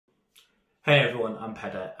Hey everyone, I'm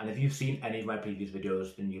Pedder, and if you've seen any of my previous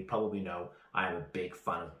videos, then you probably know I am a big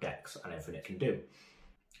fan of decks and everything it can do.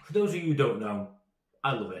 For those of you who don't know,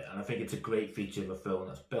 I love it, and I think it's a great feature of a phone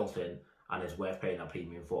that's built in and is worth paying a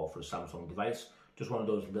premium for a Samsung device. Just one of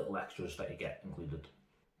those little extras that you get included.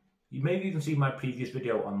 You may have even seen my previous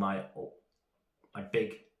video on my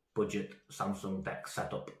big budget Samsung deck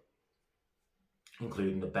setup,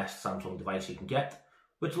 including the best Samsung device you can get,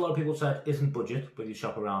 which a lot of people said isn't budget, but if you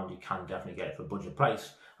shop around you can definitely get it for a budget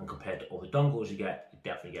price, and compared to other dongles you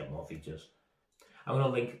definitely get more features. I'm going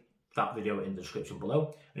to link that video in the description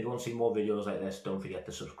below, and if you want to see more videos like this, don't forget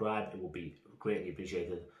to subscribe. It will be greatly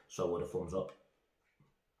appreciated, so would a thumbs up.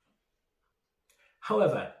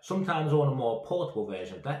 However, sometimes I want a more portable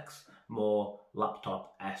version of decks, more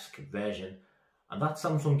laptop-esque version, and that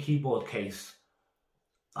Samsung keyboard case,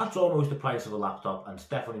 that's almost the price of a laptop, and it's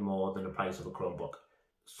definitely more than the price of a Chromebook.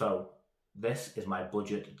 So this is my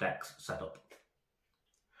budget DeX setup.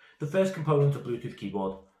 The first component is a Bluetooth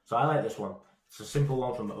keyboard. So I like this one. It's a simple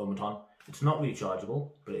one from the Omoton. It's not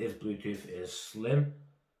rechargeable, but it is Bluetooth. It is slim.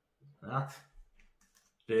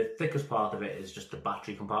 The thickest part of it is just the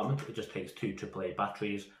battery compartment. It just takes two AAA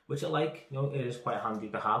batteries, which I like. You know, it is quite handy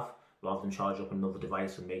to have rather than charge up another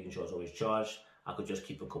device and making sure it's always charged. I could just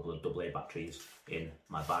keep a couple of AA batteries in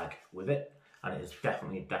my bag with it, and it is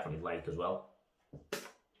definitely light as well.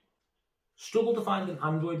 Struggle to find an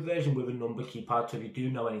Android version with a number keypad, so if you do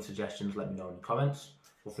know any suggestions, let me know in the comments.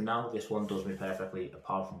 But for now, this one does me perfectly,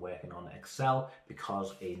 apart from working on Excel,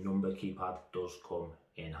 because a number keypad does come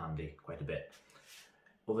in handy quite a bit.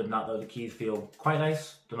 Other than that though, the keys feel quite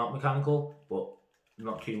nice. They're not mechanical, but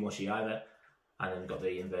not too mushy either. And then we've got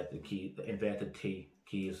the inverted T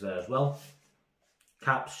keys there as well.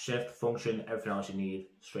 Caps, shift, function, everything else you need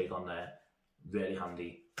straight on there. Really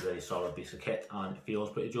handy, really solid piece of kit, and it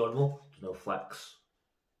feels pretty durable. There's no flex,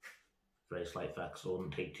 very slight flex, so it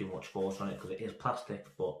wouldn't take too much force on it because it is plastic,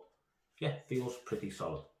 but yeah, feels pretty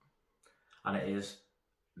solid. And it is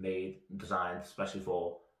designed especially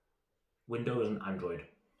for Windows and Android.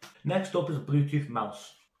 Next up is a Bluetooth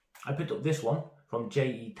mouse. I picked up this one from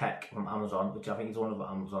JE Tech from Amazon, which I think is one of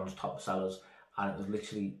Amazon's top sellers, and it was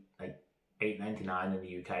literally like $8.99 in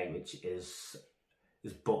the UK, which is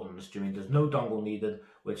buttons. Do you mean there's no dongle needed,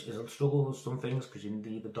 which is a struggle with some things because you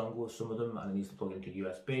need the dongle with some of them, and it needs to plug into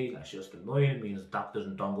USB. That's just annoying. It means adapters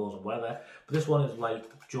and dongles and whatever. But this one is light,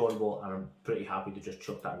 durable, and I'm pretty happy to just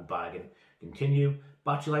chuck that in the bag and continue.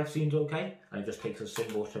 Battery life seems okay, and it just takes a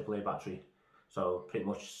single AAA battery. So pretty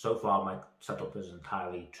much so far my setup is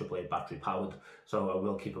entirely AAA battery powered. So I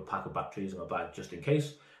will keep a pack of batteries in my bag just in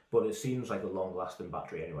case, but it seems like a long-lasting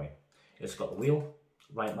battery anyway. It's got the wheel,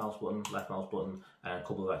 right mouse button, left mouse button, and a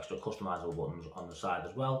couple of extra customizable buttons on the side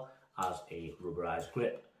as well as a rubberized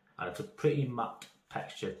grip. And it's a pretty matte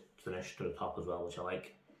texture finish to the top as well, which I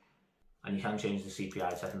like. And you can change the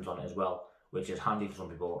CPI settings on it as well, which is handy for some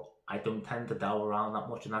people. I don't tend to delve around that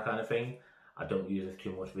much in that kind of thing. I don't use it for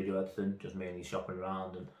too much video editing, just mainly shopping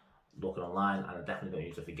around and looking online, and I definitely don't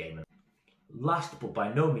use it for gaming. Last but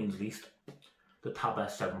by no means least, the Tab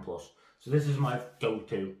S7 Plus. So this is my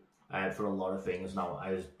go-to for a lot of things now.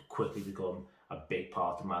 It has quickly become a big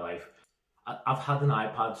part of my life. I've had an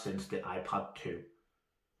iPad since the iPad 2,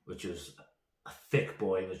 which was a thick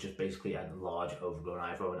boy. It was just basically a large overgrown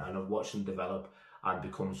iPhone, and I've watched them develop and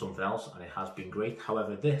become something else, and it has been great.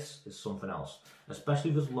 However, this is something else,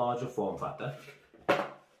 especially this larger form factor.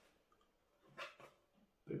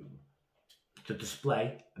 Boom. The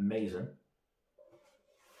display, amazing.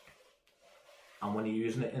 And when you're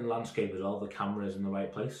using it in landscape as well, the camera is in the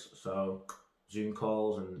right place. So Zoom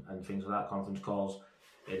calls and things like that, conference calls,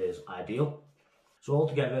 it is ideal. So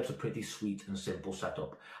altogether, it's a pretty sweet and simple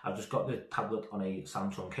setup. I've just got the tablet on a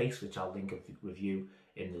Samsung case, which I'll link a review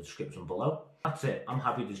in the description below. That's it. I'm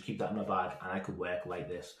happy to just keep that in my bag, and I could work like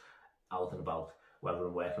this out and about, whether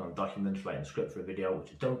I'm working on documents, writing a script for a video, which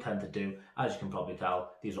I don't tend to do. As you can probably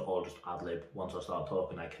tell, these are all just ad-lib. Once I start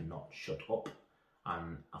talking, I cannot shut up,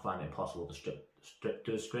 and I find it impossible to stick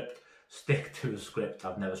to a script.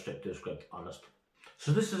 I've never stripped to a script, honest.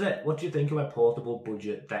 So this is it. What do you think of my portable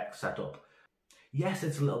budget deck setup? Yes,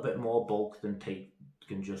 it's a little bit more bulk than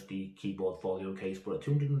just the keyboard folio case, but at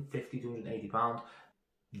 £250, £280,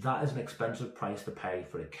 that is an expensive price to pay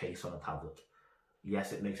for a case on a tablet.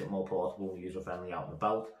 Yes, it makes it more portable, user-friendly out and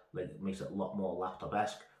about, like it makes it a lot more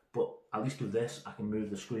laptop-esque, but at least with this, I can move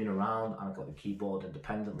the screen around and I've got the keyboard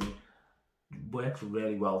independently. It works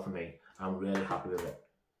really well for me, and I'm really happy with it.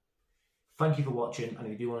 Thank you for watching, and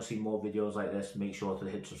if you do want to see more videos like this, make sure to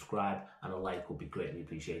hit subscribe, and a like would be greatly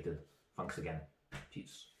appreciated. Thanks again.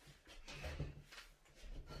 Peace.